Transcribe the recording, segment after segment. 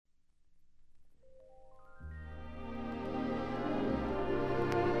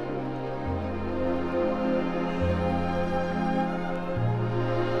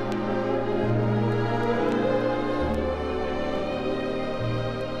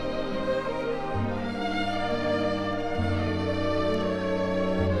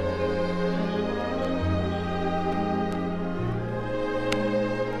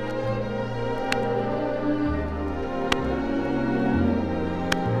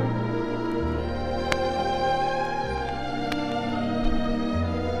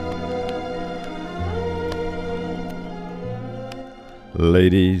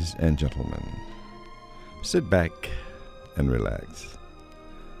Ladies and gentlemen, sit back and relax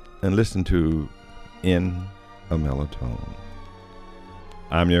and listen to In a Mellow Tone.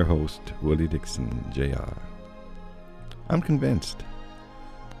 I'm your host, Willie Dixon, Jr. I'm convinced,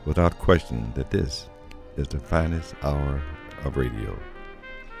 without question, that this is the finest hour of radio.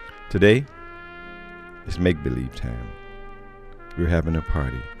 Today is make-believe time. We're having a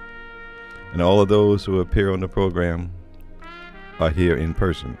party, and all of those who appear on the program are here in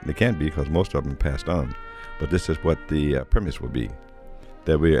person. They can't be because most of them passed on, but this is what the premise will be,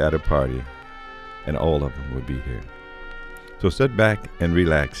 that we're at a party and all of them will be here. So sit back and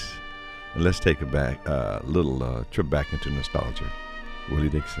relax, and let's take a little trip back into nostalgia. Willie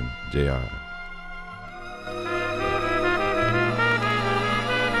Dixon, Jr.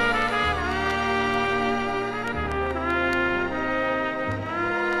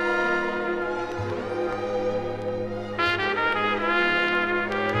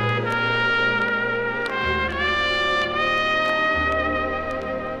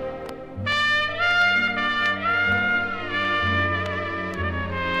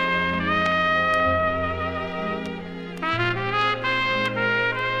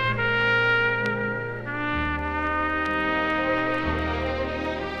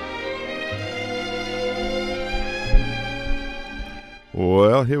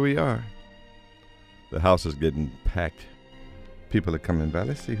 Well, here we are. The house is getting packed. People are coming by.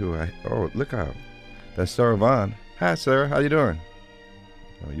 Let's see who look out. That's Sarah Vaughn. Hi, Sarah. How you doing?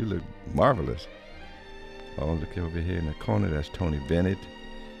 Oh, you look marvelous. Oh, look over here in the corner. That's Tony Bennett,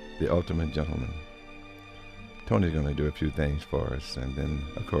 the ultimate gentleman. Tony's going to do a few things for us. And then,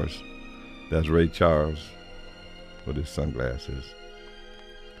 of course, that's Ray Charles with his sunglasses.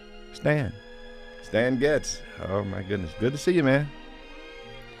 Stan Getz. Oh, my goodness. Good to see you, man.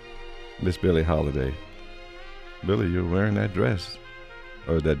 Miss Billie Holiday. Billie, you're wearing that dress.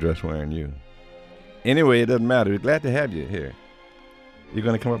 Or is that dress wearing you? Anyway, it doesn't matter. We're glad to have you here. You're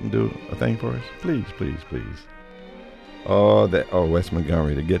going to come up and do a thing for us? Please, please, please. Wes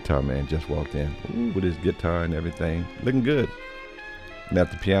Montgomery, the guitar man, just walked in. Ooh, with his guitar and everything. Looking good. And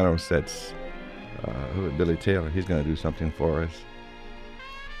at the piano sets, Billy Taylor. He's going to do something for us.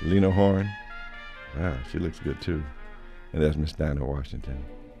 Lena Horne. Wow, she looks good too. And there's Miss Dinah Washington,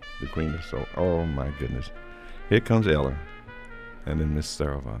 the queen of soul. Oh, my goodness. Here comes Ella. And then Miss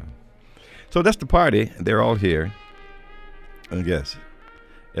Sarah Vaughn. So that's the party. They're all here. And guess,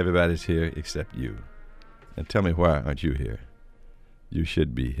 everybody's here except you. And tell me, why aren't you here? You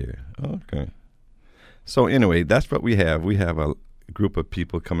should be here. Okay. So anyway, that's what we have. We have a group of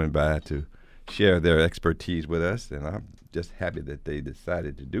people coming by to share their expertise with us. And I'm just happy that they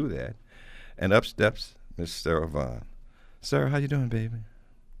decided to do that. And up steps Miss Sarah Vaughn. Sarah, how you doing, baby?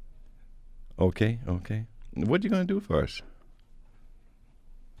 Okay. What you going to do for us?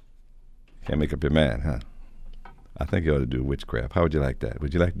 Can't make up your mind, huh? I think you ought to do witchcraft. How would you like that?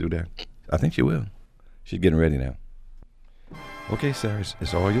 Would you like to do that? I think she will. She's getting ready now. Okay, Sarah,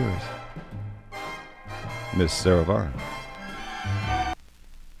 it's all yours. Miss Sarah Vaughn.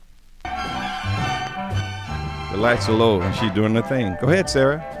 The lights are low and she's doing the thing. Go ahead,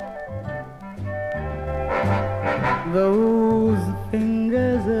 Sarah. Those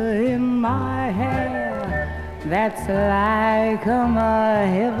fingers are in my hair, that's like a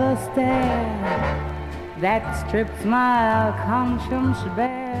heavy stare, that strips my conscience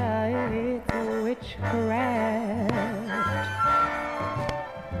bare. It's witchcraft,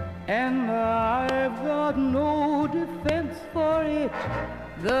 and I've got no defense for it.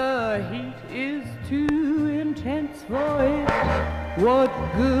 The heat is too intense for it. What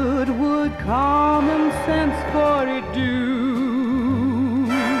good would common sense for it do?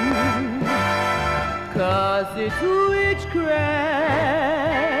 'Cause it's witchcraft,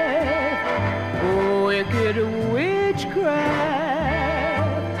 wicked witchcraft.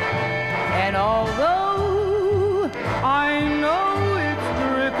 And although I know it's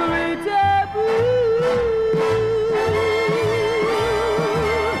strictly taboo,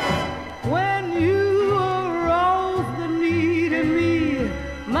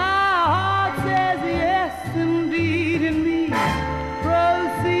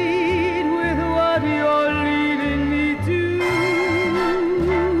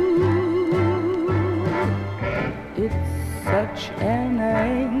 an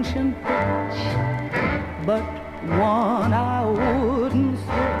ancient pitch, but one I wouldn't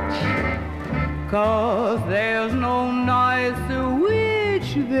switch, 'cause there's no nicer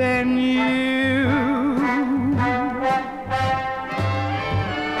witch than you.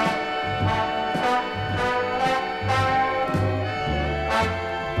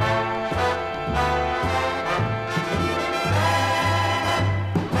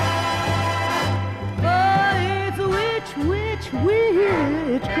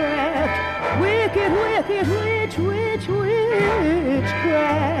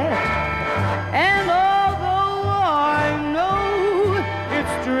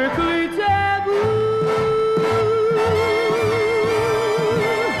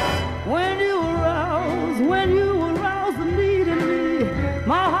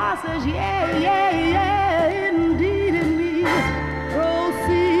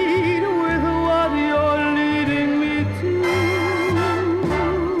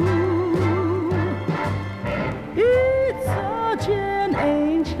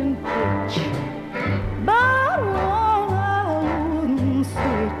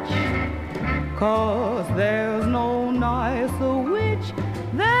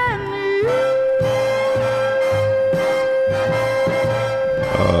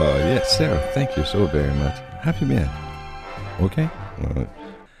 Sarah, thank you so very much. How have you been? Okay?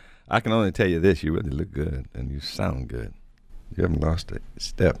 I can only tell you this. You really look good, and you sound good. You haven't lost a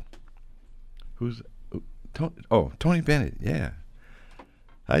step. Who's... Tony Bennett, yeah.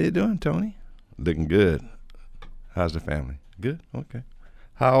 How you doing, Tony? Looking good. How's the family? Good? Okay.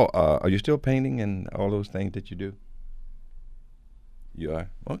 How, are you still painting and all those things that you do? You are?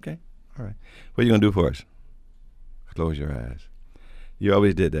 Okay. All right. What are you going to do for us? Close your eyes. You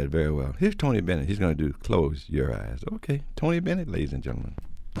always did that very well. Here's Tony Bennett. He's going to do Close Your Eyes. Okay. Tony Bennett, ladies and gentlemen.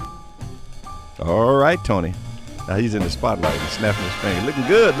 All right, Tony. Now he's in the spotlight and snapping his finger. Looking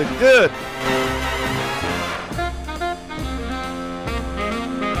good, looking good.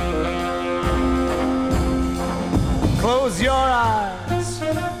 Close your eyes.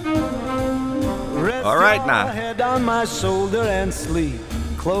 Rest all right, now. Your head on my shoulder and sleep.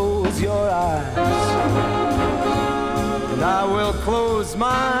 Close your eyes. And I will close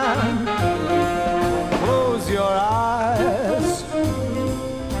mine. Close your eyes.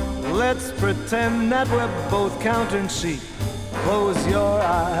 Let's pretend that we're both counting sheep. Close your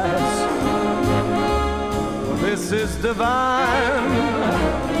eyes. This is divine.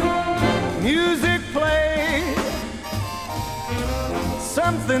 Music play.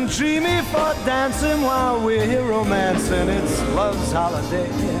 Something dreamy for dancing while we're here romancing. It's love's holiday,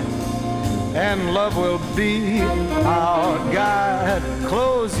 and love will be our guide.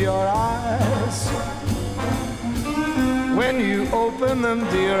 Close your eyes. When you open them,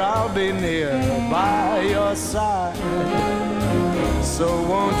 dear, I'll be near by your side. So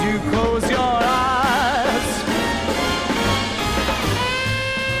won't you close your eyes?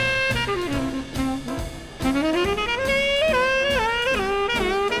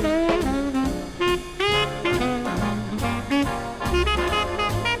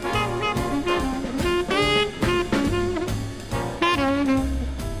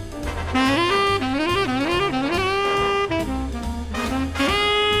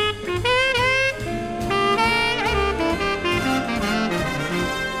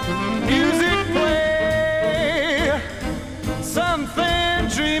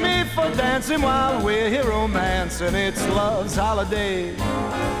 Dancing while we're here romancing. It's love's holiday,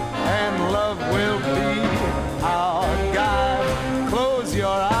 and love will be our guide. Close your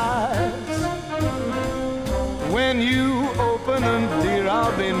eyes. When you open them, dear,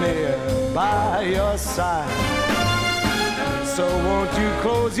 I'll be near by your side. So won't you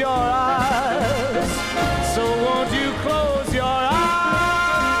close your eyes? So won't you close your eyes?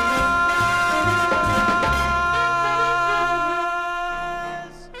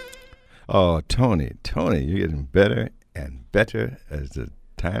 Oh, Tony, you're getting better and better as the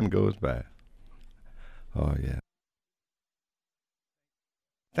time goes by. Oh, yeah.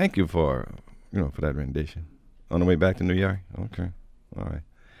 Thank you for that rendition. On the way back to New York? Okay. All right.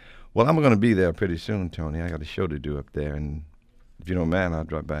 Well, I'm going to be there pretty soon, Tony. I got a show to do up there, and if you don't mind, I'll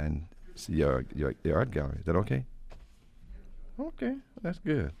drop by and see your art gallery. Is that okay? Okay, that's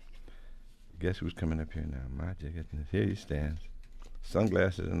good. Guess who's coming up here now? My goodness. Here he stands.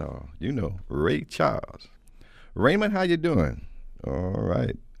 Sunglasses and all. Ray Charles. Raymond, how you doing? All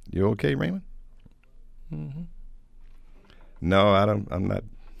right. You okay, Raymond? Mm-hmm. No, I'm not.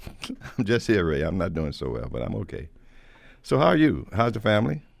 I'm just here, Ray. I'm not doing so well, but I'm okay. So how are you? How's the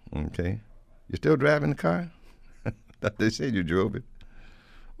family? Okay. You still driving the car? They said you drove it.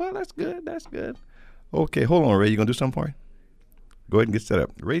 Well, that's good. That's good. Okay, hold on, Ray. You going to do something for me? Go ahead and get set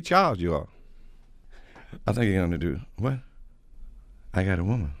up. Ray Charles, you are. I think you're going to do what? I got a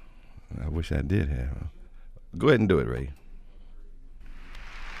woman. I wish I did have her. Go ahead and do it, Ray.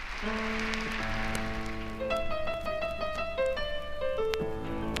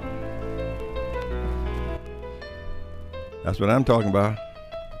 That's what I'm talking about.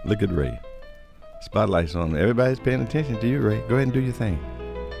 Look at Ray. Spotlight's on. Everybody's paying attention to you, Ray. Go ahead and do your thing.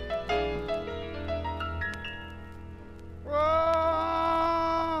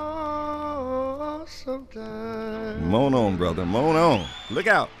 Oh, sometimes. Moan on, brother. Moan on. Look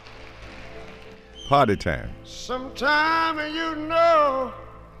out. Party time. Sometime you know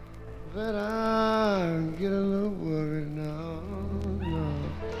that I get a little worried now.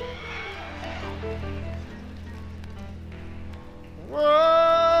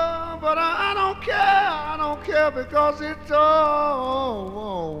 Well, but I don't care. I don't care because it's all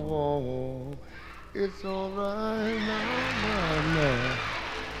right now.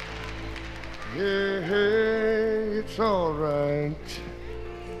 Yeah, it's all right.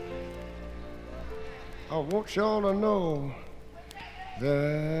 I want y'all to know that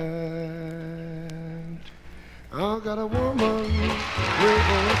I got a woman way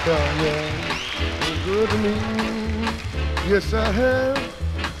going down, yeah, good to me. Yes, I have.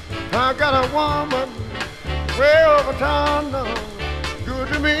 I got a woman way over town now, good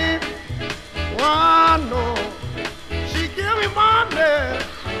to me. One, no, she give me money,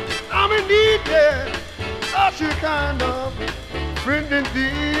 I'm in need, yeah. Oh, she kind of friend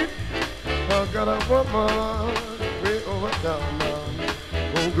indeed. I got a woman way over town now,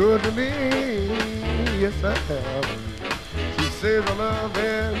 oh, good to me, yes I have. She says I love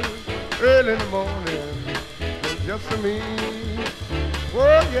him early in the morning, just for me.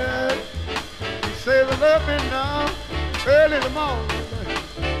 Oh yeah, she says I love him now early in the morning,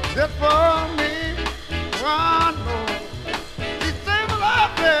 just for me. One more, she says I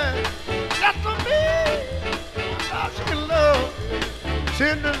love him just for me. Now she can love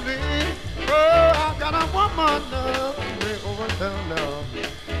tenderly. Oh, I got a woman now, way over town now,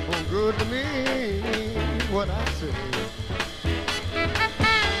 oh good to me. What I say.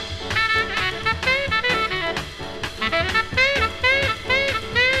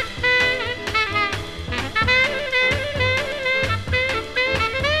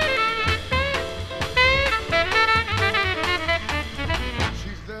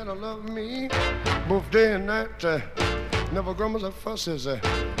 Love me both day and night, never grumbles or fusses,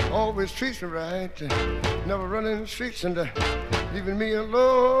 always treats me right, never running the streets and leaving me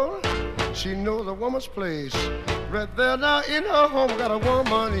alone. She knows a woman's place right there now in her home. Got a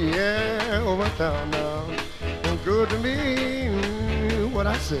woman, yeah, over town now, oh, good to me. What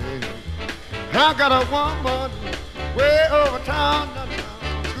I say, I got a woman way over town now,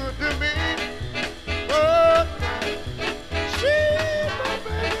 good to me. Oh,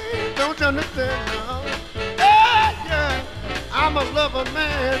 don't you understand now? Yeah, yeah, I'm a lover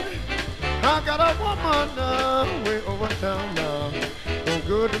man. I got a woman now, way over town now, oh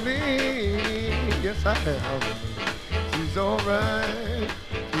good to me. Yes I have. She's alright,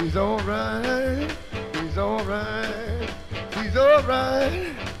 she's alright, she's alright, she's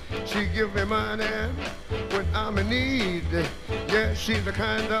alright. She give me money when I'm in need. Yeah, she's the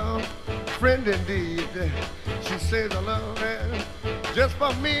kind of friend indeed. She says I love her just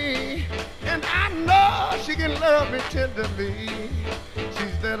for me, and I know she can love me tenderly.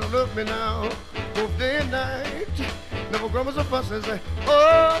 She's there to love me now, both day and night. Never grumbles or fusses,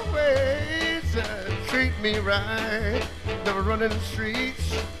 always treat me right. Never run in the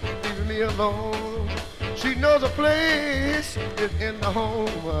streets, leaving me alone. She knows a place is in the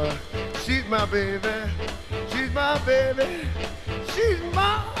home. She's my baby, she's my baby, she's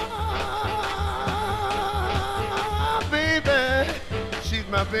my baby. She's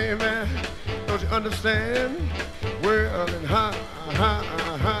my baby, don't you understand? Well, and I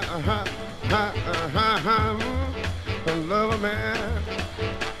love a man.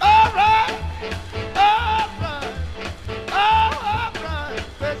 All right, all right, all right.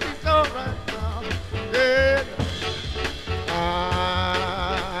 Well, she's all right now. Yeah,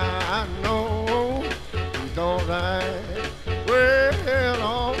 I know she's all right.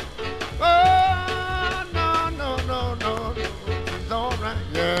 Well, oh, no, no, no, no, no. She's all right.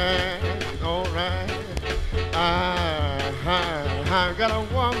 Yeah, she's all right. I got a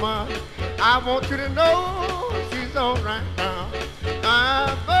woman. I want you to know she's all right now. She's all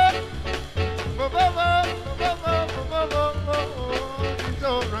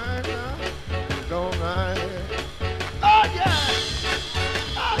right now. She's all right. Oh yeah.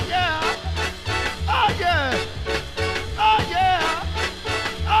 Oh yeah. Oh yeah. Oh yeah.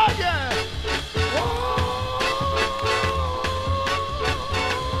 Oh yeah.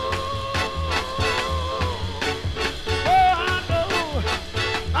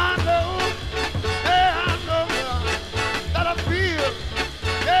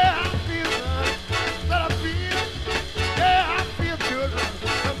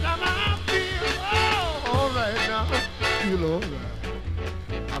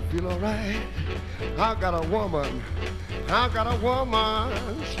 Alright, I got a woman, I got a woman,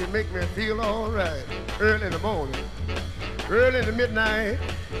 she make me feel alright. Early in the morning, early in the midnight,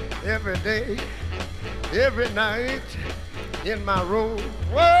 every day, every night, in my room,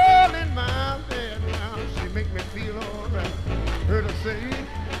 well in my bed now, she make me feel alright. Heard her say,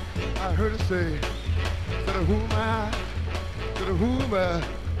 I heard her say, to the whom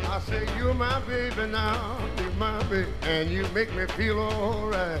I say, you're my baby now, you're my baby, and you make me feel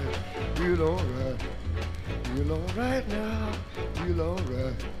alright. Feel alright, feel alright now, feel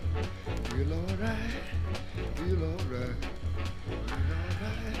alright, feel alright, feel alright,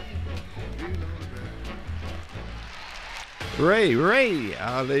 feel alright. Ray,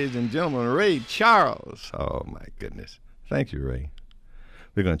 ladies and gentlemen, Ray Charles. Oh my goodness. Thank you, Ray.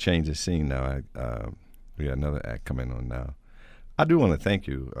 We're going to change the scene now. We got another act coming on now. I do want to thank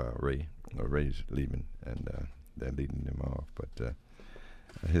you, Ray. Ray's leaving, and they're leading him off. But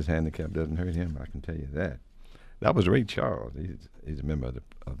His handicap doesn't hurt him, I can tell you that. That was Ray Charles. He's a member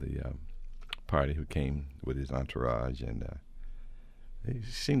of the party who came with his entourage, and they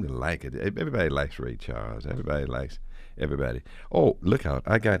seem to like it. Everybody likes Ray Charles. Everybody likes everybody. Oh, look out.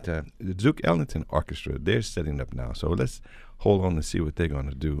 I got the Duke Ellington Orchestra. They're setting up now. So let's hold on to see what they're going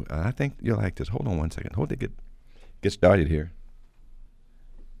to do. I think you'll like this. Hold on one second. Hold it. Get started here.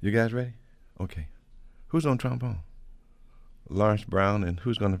 You guys ready? Okay. Who's on trombone? Lawrence Brown. And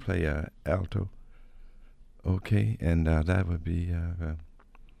who's going to play alto? Okay. And that would be,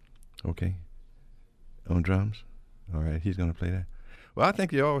 okay. On drums? All right. He's going to play that. Well, I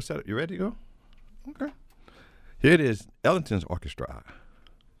think you're all set up. You ready to go? Okay. Here it is, Ellington's Orchestra.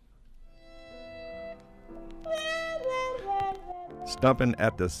 Stumping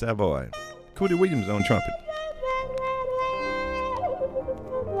at the Savoy. Cootie Williams on trumpet.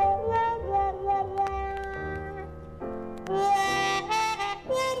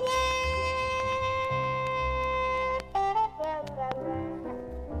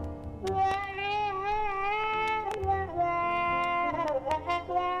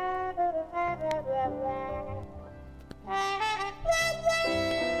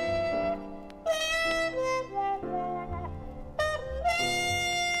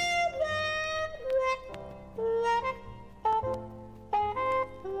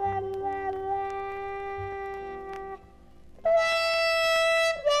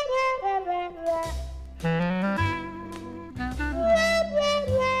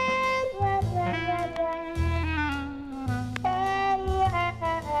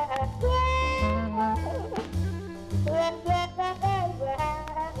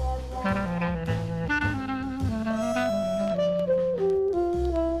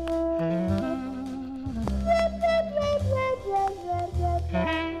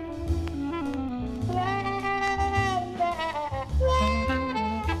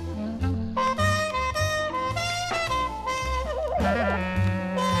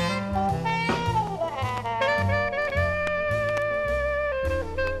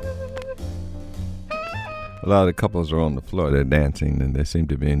 A lot of the couples are on the floor. They're dancing, and they seem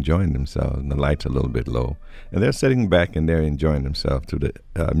to be enjoying themselves, and the light's a little bit low. And they're sitting back, and they're enjoying themselves to the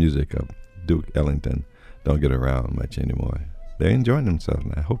music of Duke Ellington. Don't get around much anymore. They're enjoying themselves,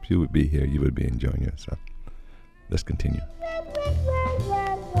 and I hope you would be here. You would be enjoying yourself. Let's continue.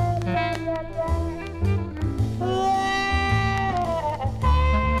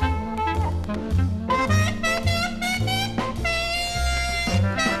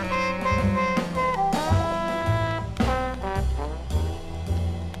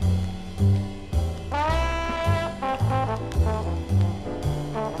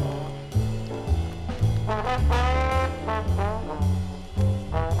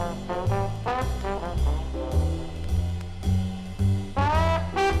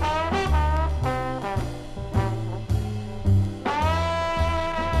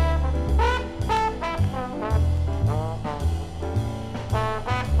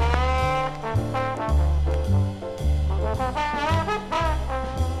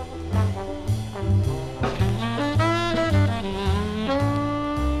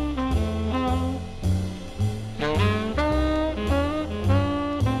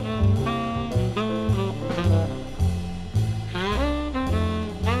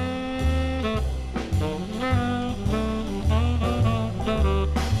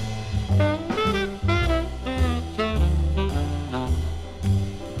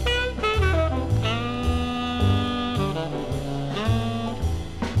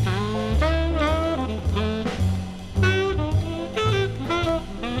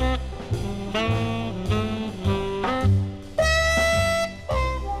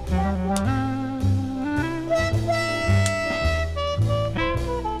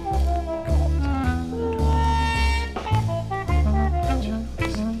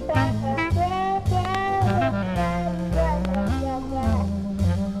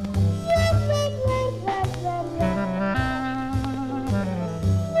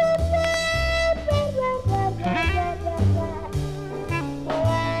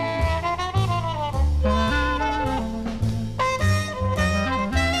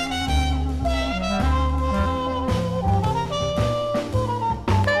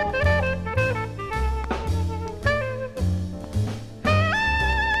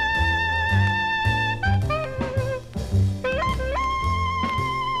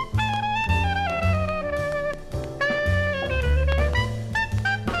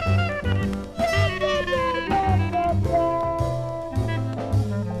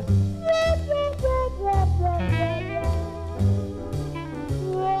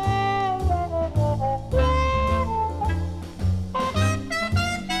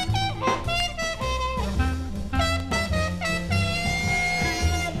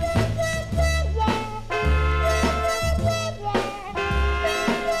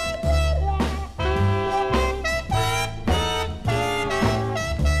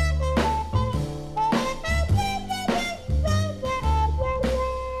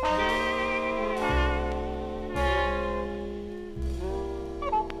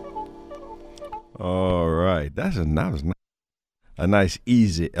 All right. That was a nice,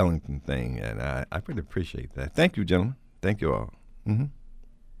 easy Ellington thing, and I really appreciate that. Thank you, gentlemen. Thank you all. Mm-hmm.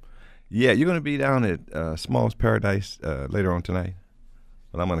 Yeah, you're going to be down at Small's Paradise later on tonight.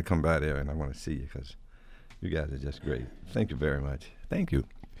 But I'm going to come by there, and I want to see you because you guys are just great. Thank you very much. Thank you.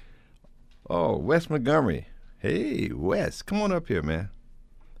 Oh, Wes Montgomery. Hey, Wes, come on up here, man.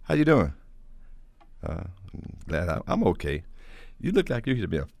 How you doing? Glad I'm okay. You look like you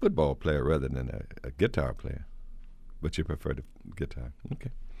should be a football player rather than a guitar player, but you prefer the guitar. Okay.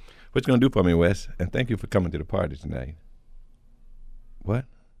 What you going to do for me, Wes? And thank you for coming to the party tonight. What?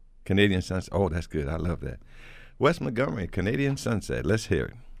 Canadian Sunset. Oh, that's good. I love that. Wes Montgomery, Canadian Sunset. Let's hear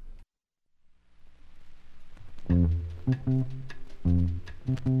it.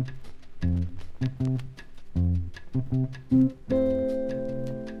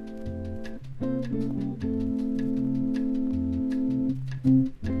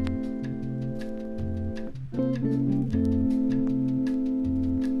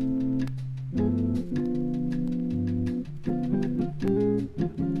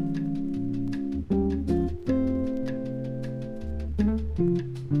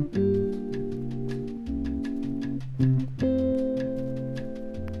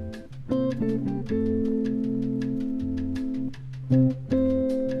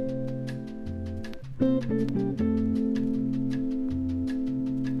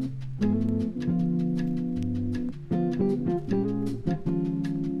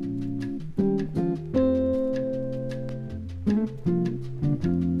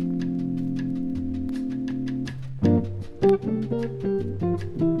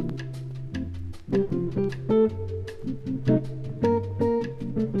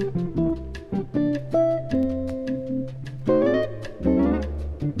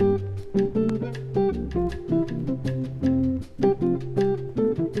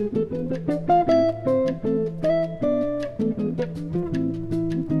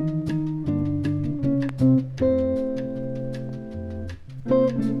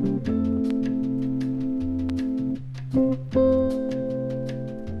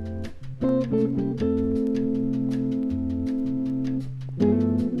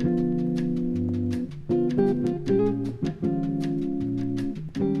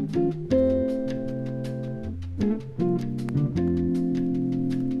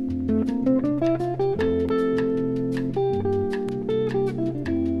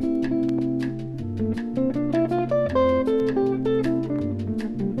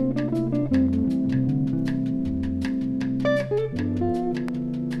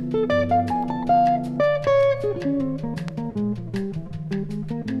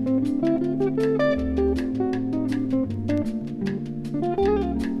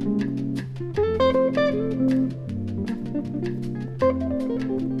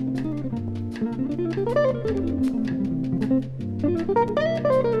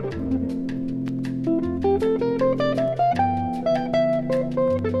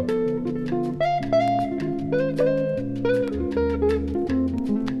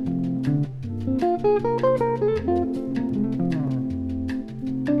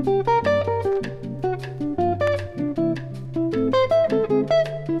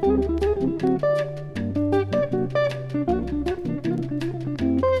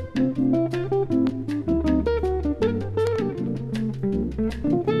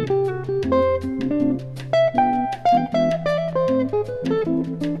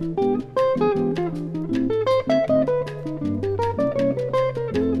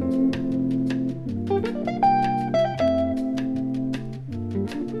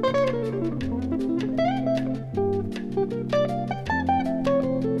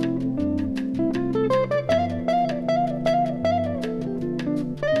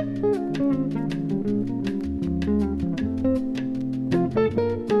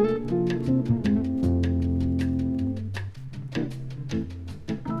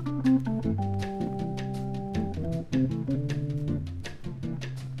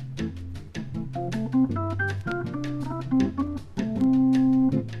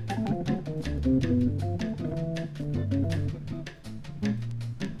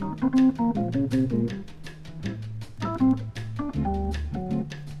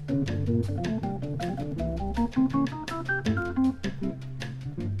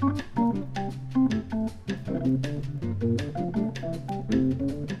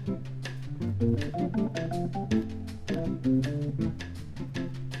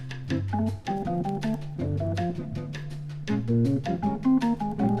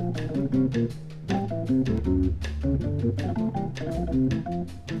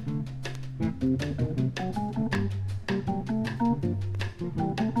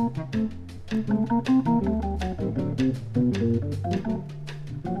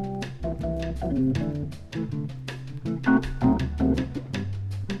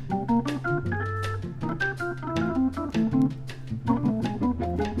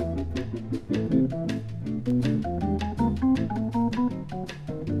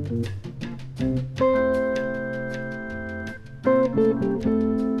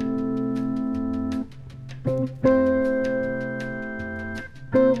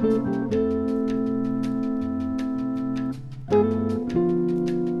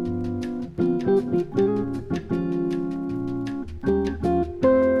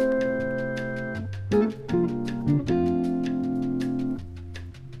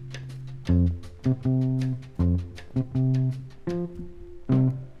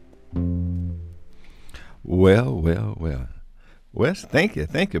 Well. Wes, thank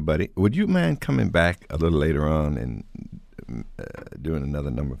you, buddy. Would you mind coming back a little later on and doing another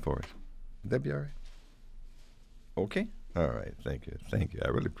number for us? Would that be all right? Okay. All right. Thank you. I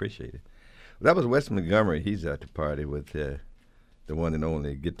really appreciate it. Well, that was Wes Montgomery. He's at the party with the one and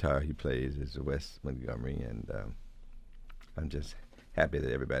only guitar he plays is Wes Montgomery, and I'm just happy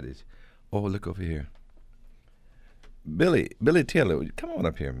that everybody's. Oh, look over here. Billy Taylor, come on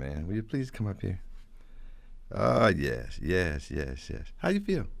up here, man. Will you please come up here? Oh, yes. How you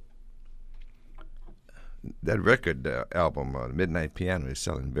feel? That record album, Midnight Piano, is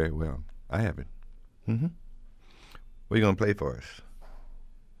selling very well. I have it. Mm-hmm. What are you going to play for us?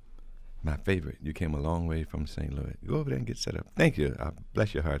 My favorite, You Came a Long Way from St. Louis. Go over there and get set up. Thank you.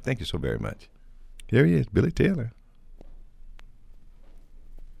 Bless your heart. Thank you so very much. Here he is, Billy Taylor.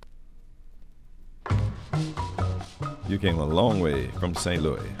 You came a long way from St.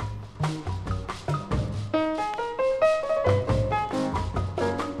 Louis.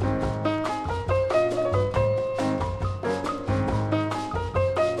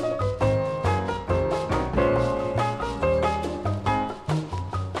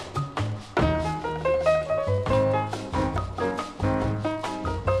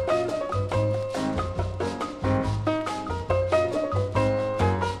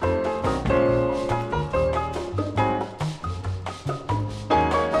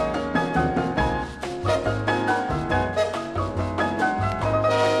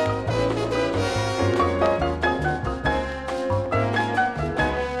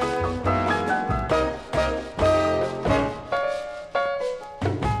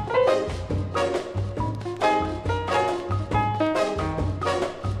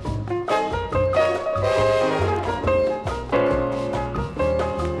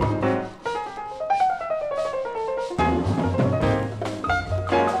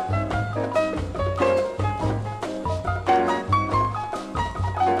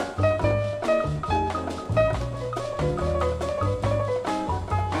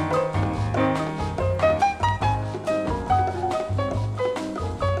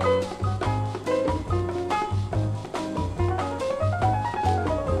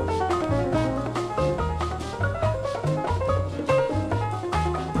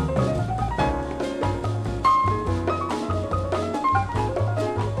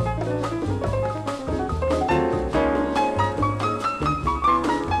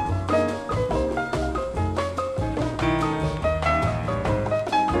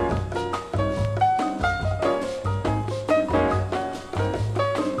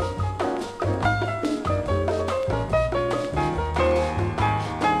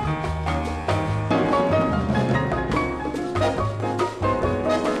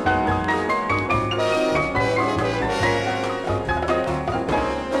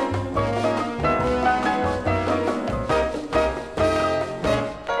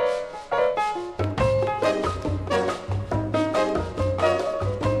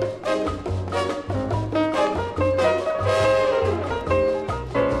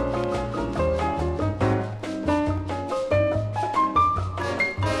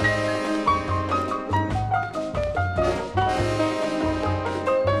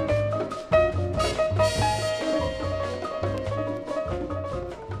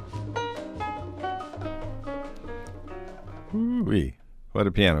 Ooh-wee. What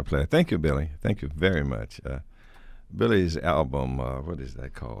a piano player. Thank you, Billy. Thank you very much. Billy's album, what is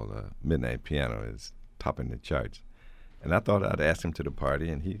that called? Midnight Piano, is topping the charts. And I thought I'd ask him to the party,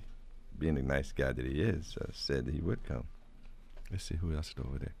 and he, being the nice guy that he is, said that he would come. Let's see who else is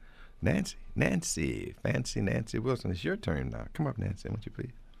over there. Nancy, Fancy Nancy Wilson. It's your turn now. Come up, Nancy, won't you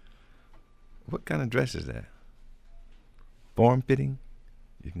please? What kind of dress is that? Form-fitting?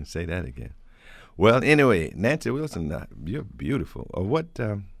 You can say that again. Well, anyway, Nancy Wilson, you're beautiful. What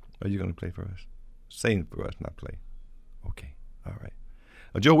are you going to play for us? Sing for us, not play. Okay, all right.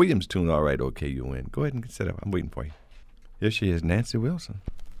 A Joe Williams tune, all right, okay, you win. Go ahead and set up. I'm waiting for you. Here she is, Nancy Wilson.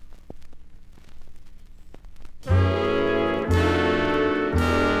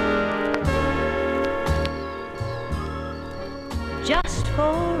 Just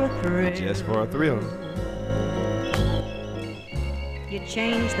for a thrill. Just for a thrill. You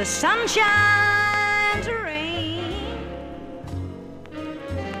change the sunshine to rain.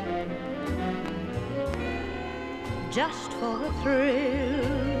 Just for a thrill.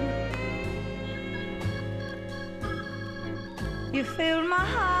 You filled my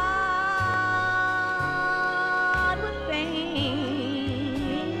heart with pain.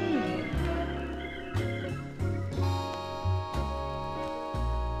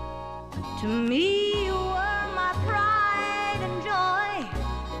 To me, you were my pride and joy,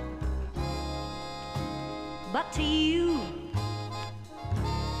 but to you,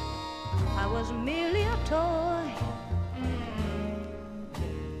 I was merely a toy.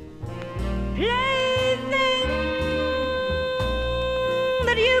 Plaything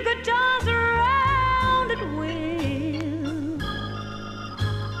that you could toss around at will.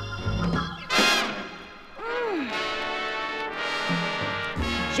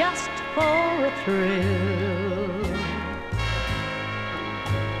 Just for a thrill.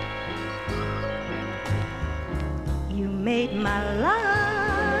 You made my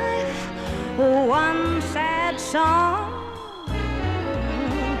life one sad song.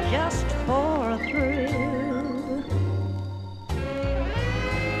 Just for a thrill.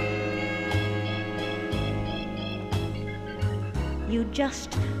 You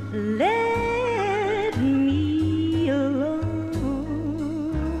just let me alone.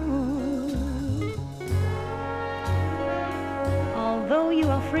 Although you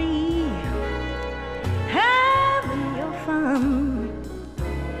are free, having your fun,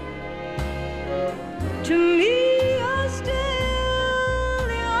 to me you're still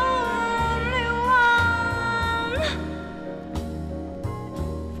the only one.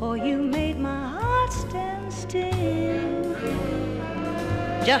 For you made my heart stand still,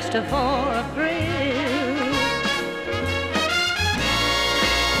 just for a thrill.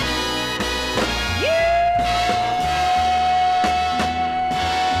 You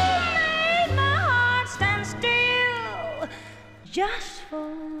made my heart stand still, just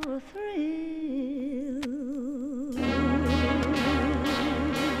for a thrill.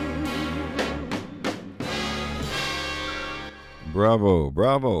 Bravo,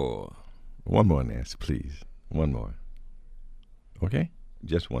 bravo. One more, Nancy, please. One more. Okay?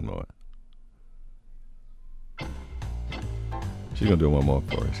 Just one more. She's going to do one more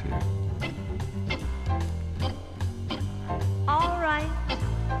for us here. All right,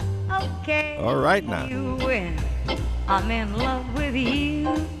 okay. All right now. You win. I'm in love with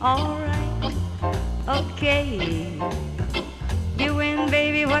you. All right, okay. You win,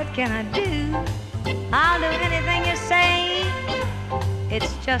 baby. What can I do? I'll do anything you say.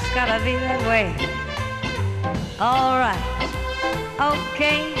 It's just gotta be that way. All right,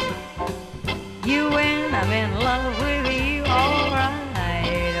 okay. You win. I'm in love with you. All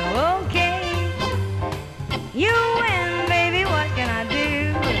right, okay. You win, baby. What can I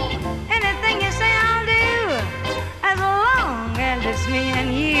do? Anything you say, I'll do, as long as it's me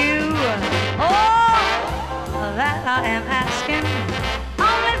and you. Oh, that I am asking.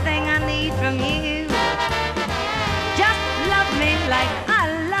 Only thing I need from you. Just love me like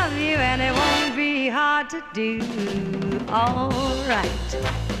I love you, and it won't be hard to do. All right,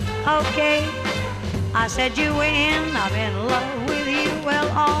 okay. I said you win. I'm in love with you. Well,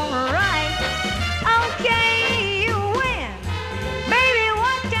 all right, okay. You win, baby.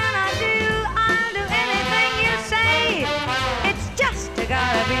 What can I do? I'll do anything you say. It's just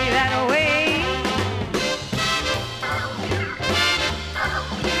gotta be that way.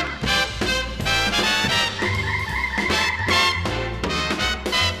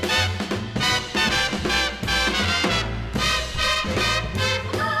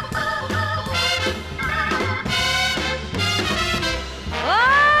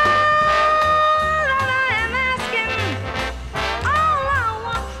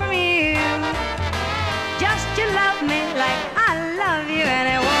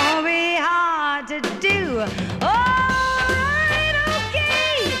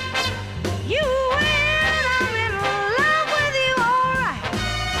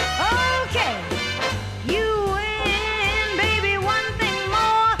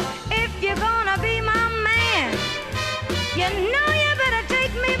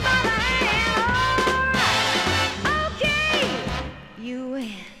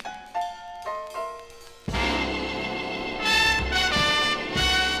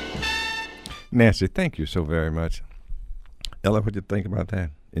 Nancy, thank you so very much. Ella, what do you think about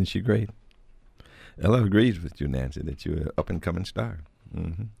that? Isn't she great? Ella agrees with you, Nancy, that you're an up-and-coming star.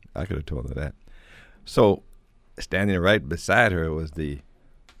 I could have told her that. So, standing right beside her was the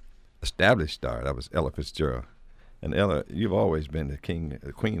established star. That was Ella Fitzgerald. And Ella, you've always been the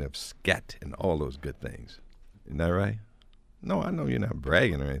queen of scat and all those good things. Isn't that right? No, I know you're not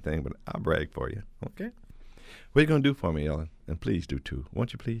bragging or anything, but I'll brag for you, okay? What are you going to do for me, Ella? And please do too.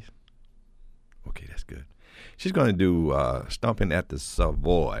 Won't you please? Okay, that's good. She's going to do Stomping at the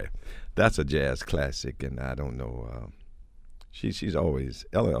Savoy. That's a jazz classic, and I don't know. Ella always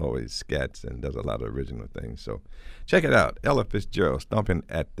scats and does a lot of original things. So check it out. Ella Fitzgerald, Stomping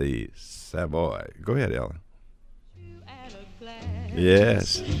at the Savoy. Go ahead, Ella.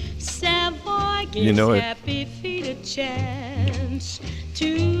 Yes. Savoy gives You know it. happy feet a chance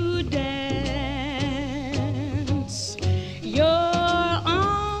to dance. Your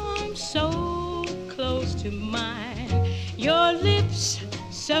arms so close to mine, your lips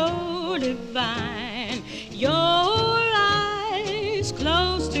so divine, your eyes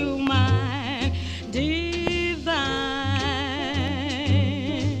close to mine, divine.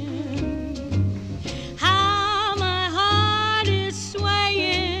 How my heart is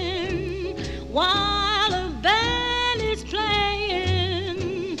swaying while a band is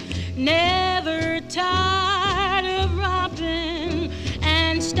playing, never tired of romping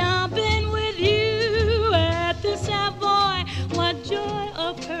and stomping with you at the Savoy. What joy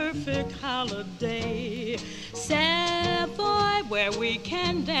of perfect holiday. Savoy, where we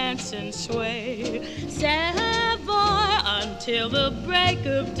can dance and sway. Savoy, until the break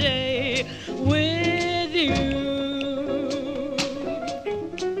of day with you.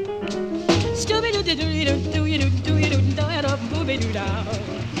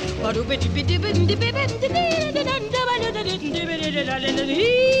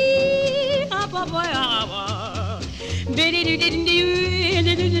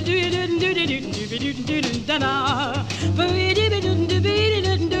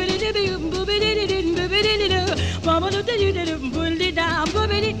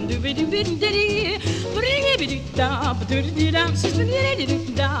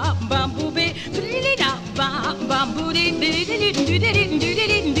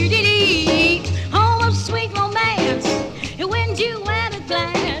 Home of sweet romance, it wins you at a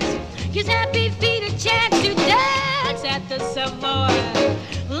glance. Gives happy feet a chance to dance at the Savoy.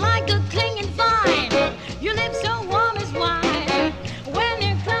 Like a clinging vine, your lips so warm as wine. When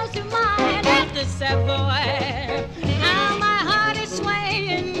they're close to mine at the Savoy. Now my heart is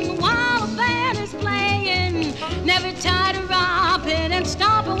swaying while the band is playing. Never tired of romping and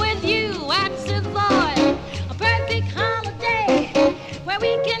stomping with you at Savoy. A perfect holiday where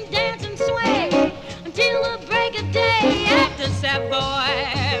we can dance and sway until the break of day at the Savoy.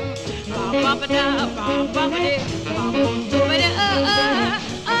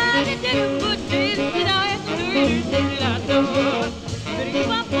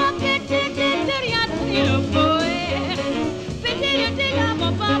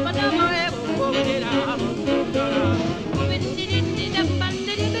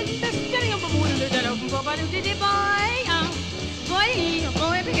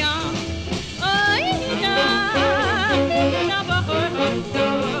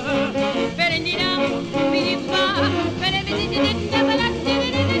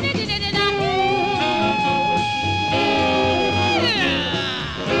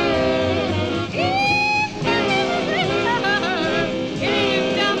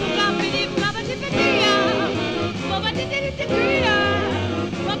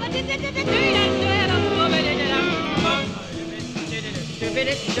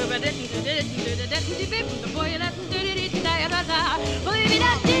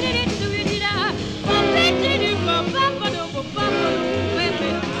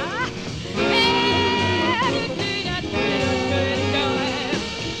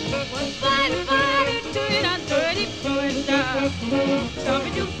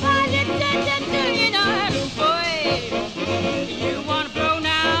 You wanna blow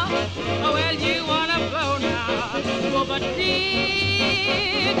now? Oh, well, you wanna blow now. Oh, but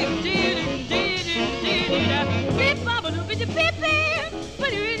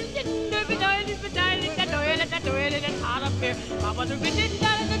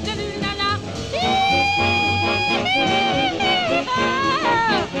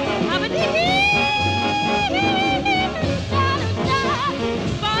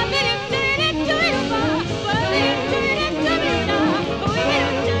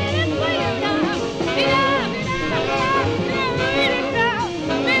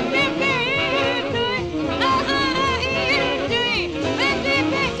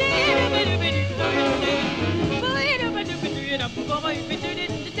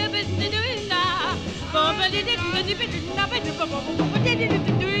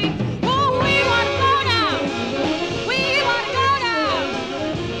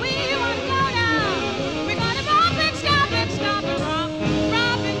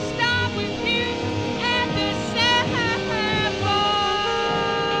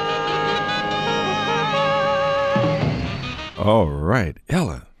All right,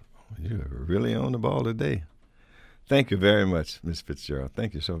 Ella, you're really on the ball today. Thank you very much, Miss Fitzgerald.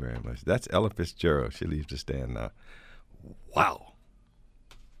 Thank you so very much. That's Ella Fitzgerald. She leaves the stand now. Wow.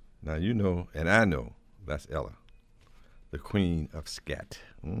 Now you know, and I know, that's Ella, the queen of scat.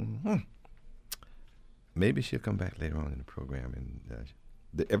 Mm-hmm. Maybe she'll come back later on in the program. And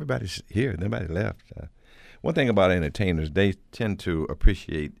everybody's here. Nobody left. One thing about entertainers, they tend to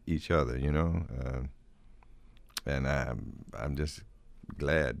appreciate each other, you know. And I'm just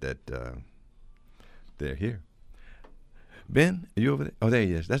glad that they're here. Ben, are you over there? Oh, there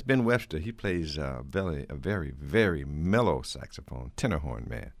he is. That's Ben Webster. He plays a very, very mellow saxophone, tenor horn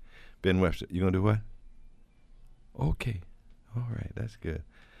man. Ben Webster, you gonna do what? Okay. All right, that's good.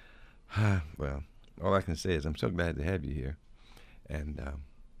 Well, all I can say is I'm so glad to have you here. And,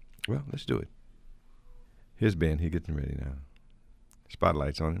 well, let's do it. Here's Ben. He's getting ready now.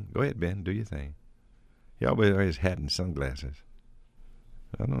 Spotlight's on him. Go ahead, Ben. Do your thing. He always wears his hat and sunglasses.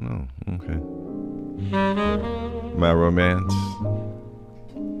 I don't know. Okay. My romance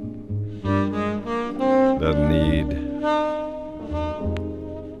doesn't need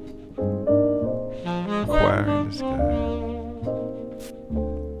a choir in the sky.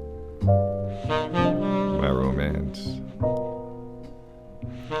 My romance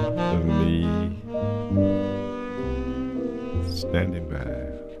doesn't need standing by.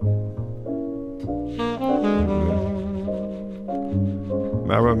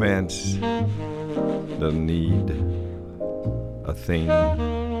 My romance doesn't need a thing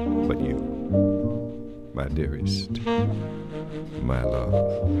but you, my dearest, my love.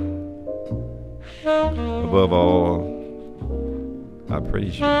 Above all, I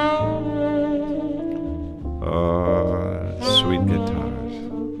praise you. Sweet guitars.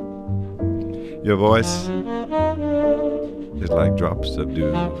 Your voice is like drops of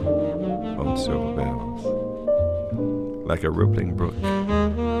dew on silver bells, like a rippling brook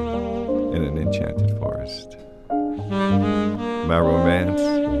in an enchanted forest. My romance,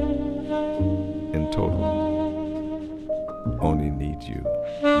 in total, only needs you.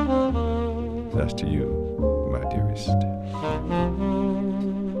 That's to you, my dearest.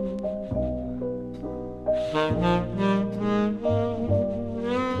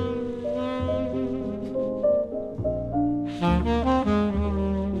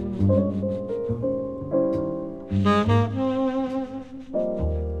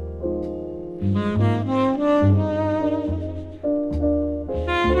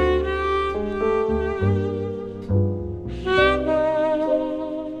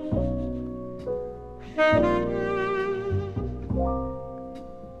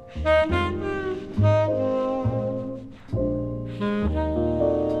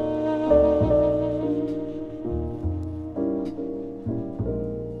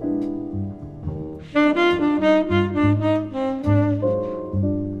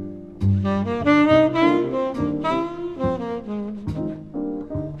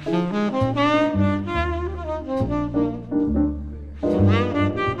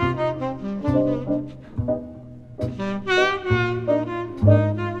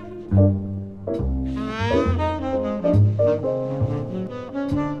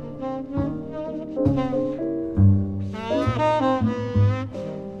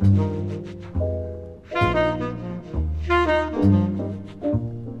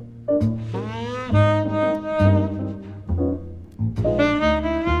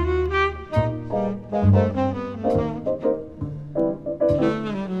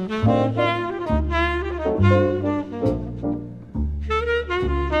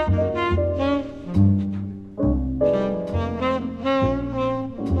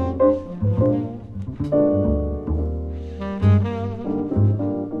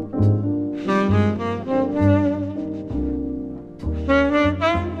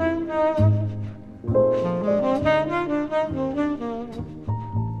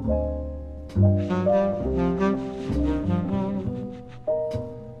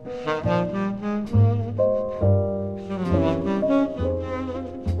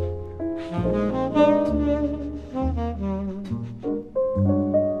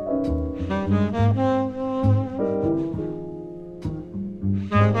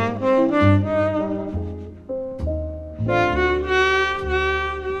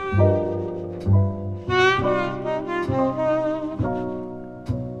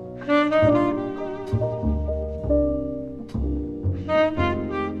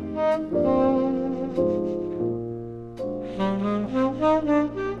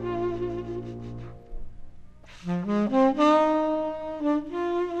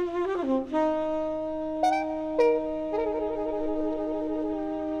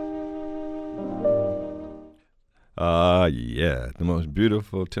 Yeah, the most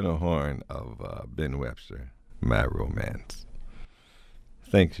beautiful tenor horn of Ben Webster, My Romance.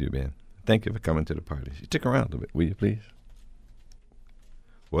 Thanks you, Ben. Thank you for coming to the party. Stick around a little bit, will you, please?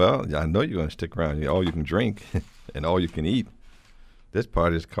 Well, I know you're going to stick around. All you can drink and all you can eat. This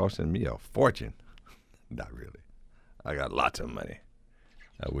party is costing me a fortune. Not really. I got lots of money.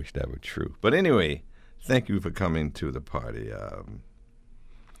 I wish that were true. But anyway, thank you for coming to the party.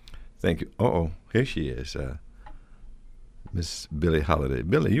 Thank you. Uh-oh, here she is, Miss Billie Holiday.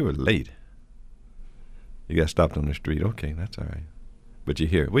 Billie, you were late. You got stopped on the street. Okay, that's all right. But you're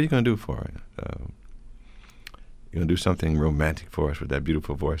here. What are you going to do for her? You're going to do something romantic for us with that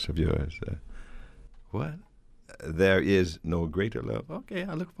beautiful voice of yours. What? There is no greater love. Okay,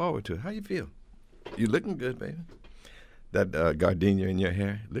 I look forward to it. How you feel? You looking good, baby. That gardenia in your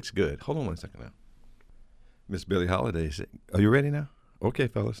hair looks good. Hold on 1 second now. Miss Billie Holiday. Are you ready now? Okay,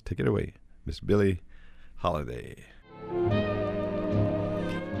 fellas, take it away. Miss Billie Holiday.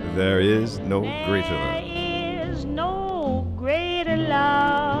 There is no greater love. There is no greater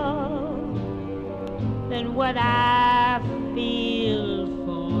love than what I feel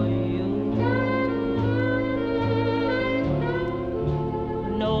for you.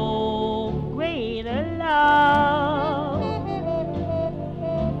 No greater love,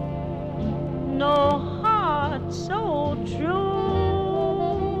 no heart so true.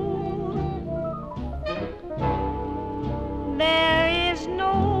 There is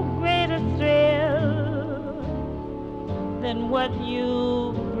no greater thrill than what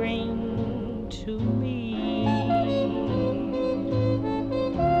you bring to me.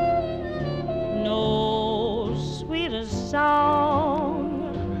 No sweeter song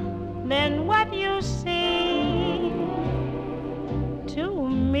than what you sing to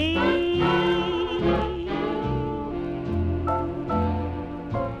me.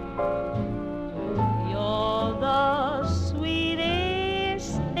 You're the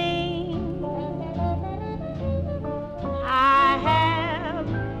sweetest thing I have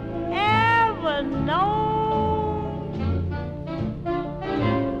ever known,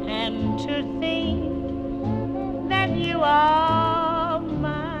 and to think that you are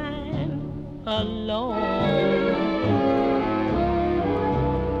mine alone.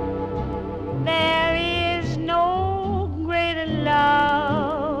 There is no greater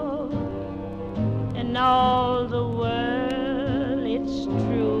love in all the world, it's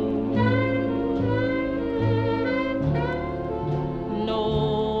true.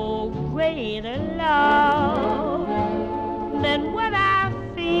 No greater love than what I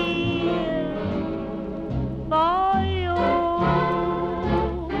feel for you.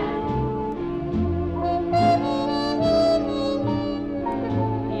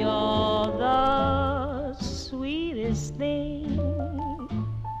 You're the sweetest thing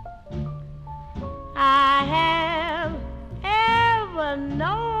I have ever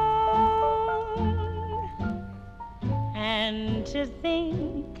known, and to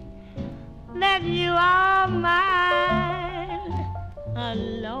think that you are mine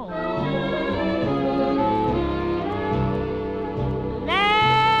alone.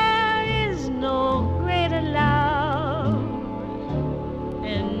 There is no greater love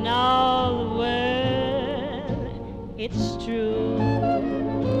in all the world, it's true.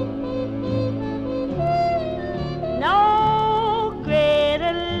 No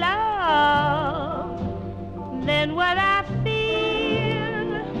greater love than what I feel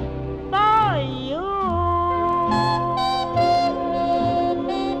for you.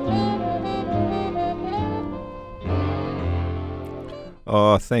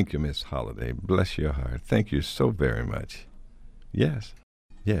 Oh, thank you, Miss Holiday. Bless your heart. Thank you so very much. Yes.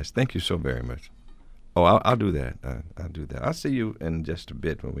 Yes, thank you so very much. Oh, I'll do that. I'll do that. I'll see you in just a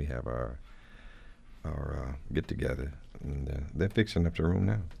bit when we have our get-together. And they're fixing up the room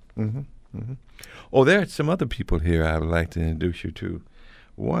now. Oh, there are some other people here I would like to introduce you to.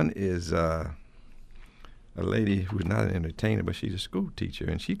 One is a lady who's not an entertainer, but she's a school teacher,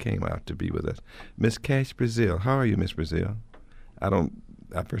 and she came out to be with us. Miss Cash Brazil. How are you, Miss Brazil?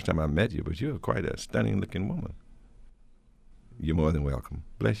 First time I met you, but you're quite a stunning-looking woman. You're more than welcome.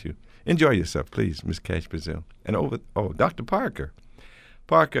 Bless you. Enjoy yourself, please, Miss Cash Brazil. And Dr. Parker.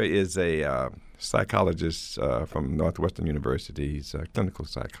 Parker is a psychologist from Northwestern University. He's a clinical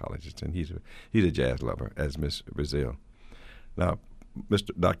psychologist, and he's a jazz lover, as Miss Brazil. Now,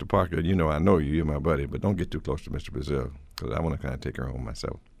 Dr. Parker, I know you. You're my buddy, but don't get too close to Mr. Brazil, because I want to kind of take her home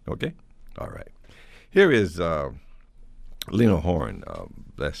myself. Okay? All right. Here is Lena Horne.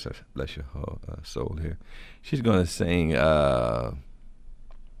 Bless your soul here. She's going to sing, I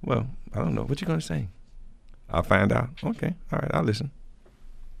don't know. What you going to sing? I'll find out. Okay. All right. I'll listen.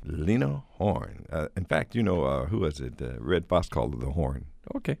 Lena Horne. In fact, you know, who was it? Red Fox called her the Horn.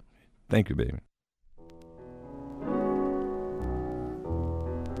 Okay. Thank you, baby.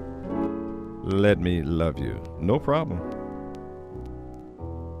 Let me love you. No problem.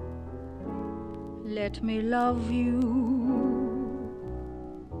 Let me love you.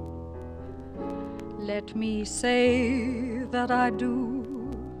 Let me say that I do.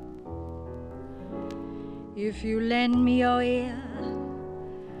 If you lend me your ear,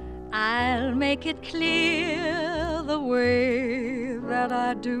 I'll make it clear the way that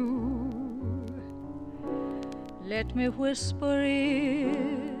I do. Let me whisper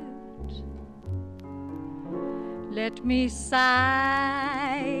it. Let me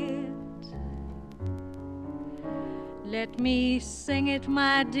sigh it. Let me sing it,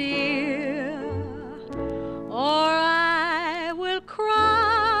 my dear, or I will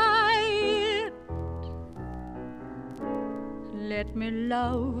cry it. Let me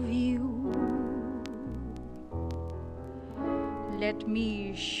love you. Let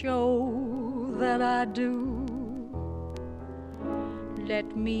me show that I do.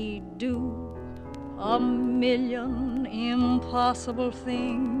 Let me do a million impossible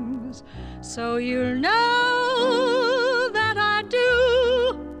things so you'll know that I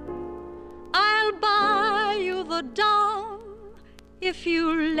do. I'll buy you the dawn if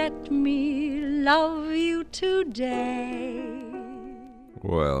you let me love you today.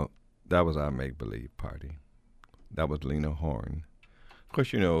 Well, that was our make-believe party. That was Lena Horne. Of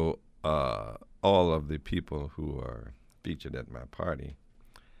course, you know, all of the people who are featured at my party,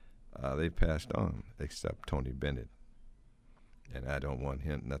 they passed on, except Tony Bennett. And I don't want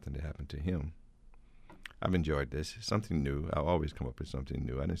nothing to happen to him. I've enjoyed this. Something new. I always come up with something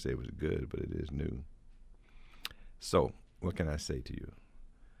new. I didn't say it was good, but it is new. So, what can I say to you?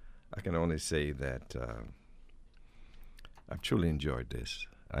 I can only say that I've truly enjoyed this.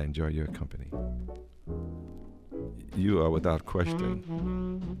 I enjoy your company. You are, without question,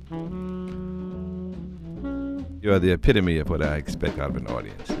 you are the epitome of what I expect out of an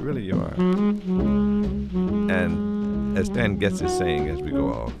audience. Really, you are. And as Stan Getz is saying as we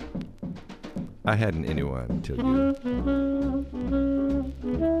go off, I hadn't anyone until you.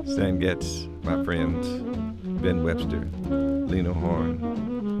 Stan Getz, my friends, Ben Webster, Lena Horne,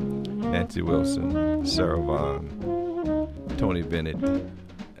 Nancy Wilson, Sarah Vaughan, Tony Bennett,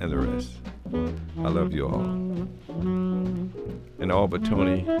 and the rest. I love you all. And all but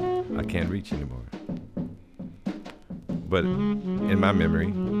Tony, I can't reach anymore. But in my memory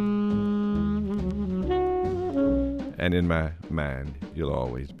and in my mind, you'll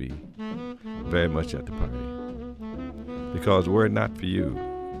always be very much at the party. Because were it not for you,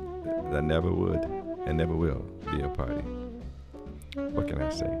 there never would and never will be a party. What can I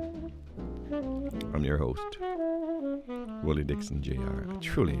say? I'm your host, Willie Dixon Jr. I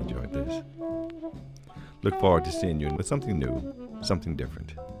truly enjoyed this. Look forward to seeing you with something new, something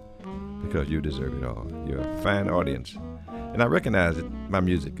different, because you deserve it all. You're a fine audience, and I recognize that my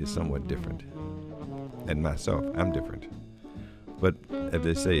music is somewhat different, and myself, I'm different. But as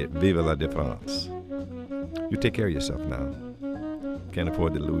they say, vive la différence. You take care of yourself now. Can't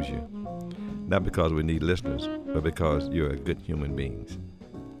afford to lose you. Not because we need listeners, but because you're a good human being.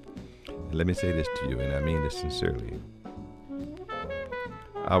 And let me say this to you, and I mean this sincerely.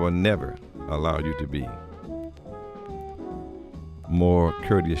 I will never allow you to be more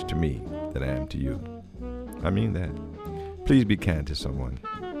courteous to me than I am to you. I mean that. Please be kind to someone.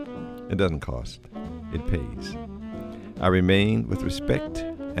 It doesn't cost. It pays. I remain with respect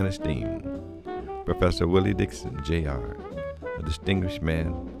and esteem, Professor Willie Dixon, Jr., a distinguished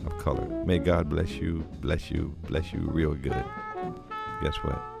man of color. May God bless you, bless you, bless you real good. Guess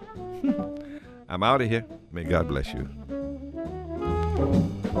what? I'm out of here. May God bless you.